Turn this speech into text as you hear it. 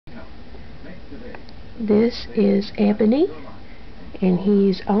This is Ebony, and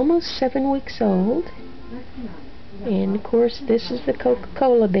he's almost 7 weeks old. And of course this is the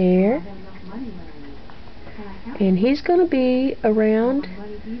Coca-Cola bear, and he's going to be around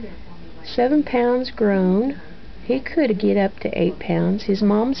 7 pounds grown. He could get up to 8 pounds. His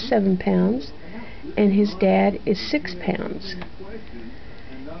mom's 7 pounds, and his dad is 6 pounds.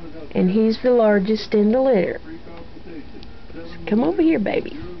 And he's the largest in the litter. So come over here,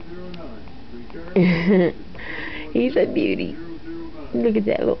 baby. He's a beauty. Look at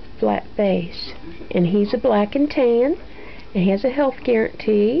that little flat face. And he's a black and tan, and he has a health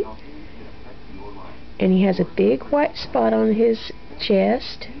guarantee. And he has a big white spot on his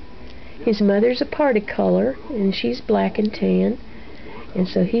chest. His mother's a party color, and she's black and tan. And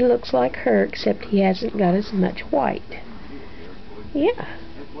so he looks like her, except he hasn't got as much white. Yeah.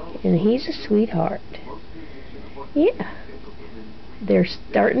 And he's a sweetheart. Yeah. They're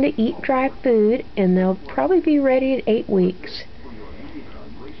starting to eat dry food, and they'll probably be ready at 8 weeks.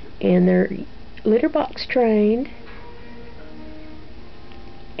 And they're litter box trained,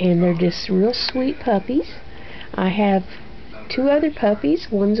 and they're just real sweet puppies. I have 2 other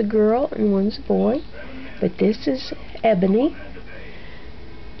puppies. One's a girl and one's a boy, but this is Ebony.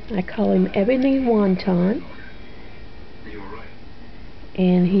 I call him Ebony Wonton,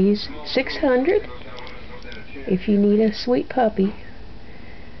 and he's $600. If you need a sweet puppy,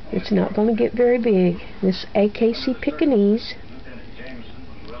 it's not going to get very big. This AKC Pekingese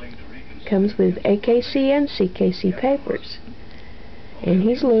comes with AKC and CKC papers, and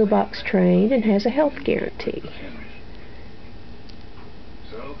he's litter box trained and has a health guarantee.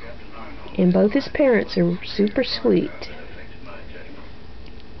 And both his parents are super sweet.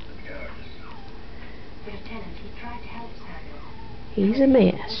 He's a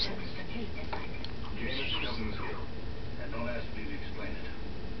mess.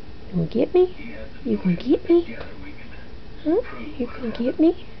 You gonna get me? You gonna get me? Huh? You gonna get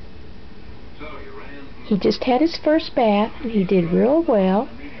me? He just had his first bath, and he did real well.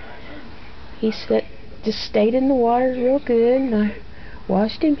 He just stayed in the water real good, and I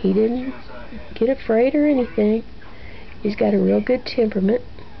washed him. He didn't get afraid or anything. He's got a real good temperament.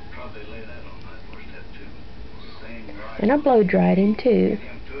 And I blow dried him too.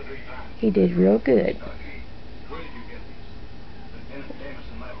 He did real good.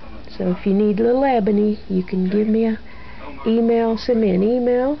 So if you need Lil Ebony, you can give me an email. Send me an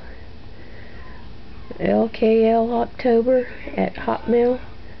email.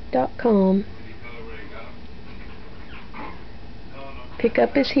 lkloctober@hotmail.com.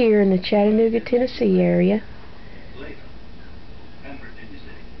 Pickup is here in the Chattanooga, Tennessee area.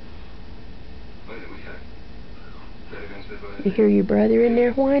 You hear your brother in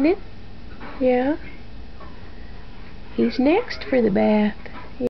there whining? Yeah. He's next for the bath.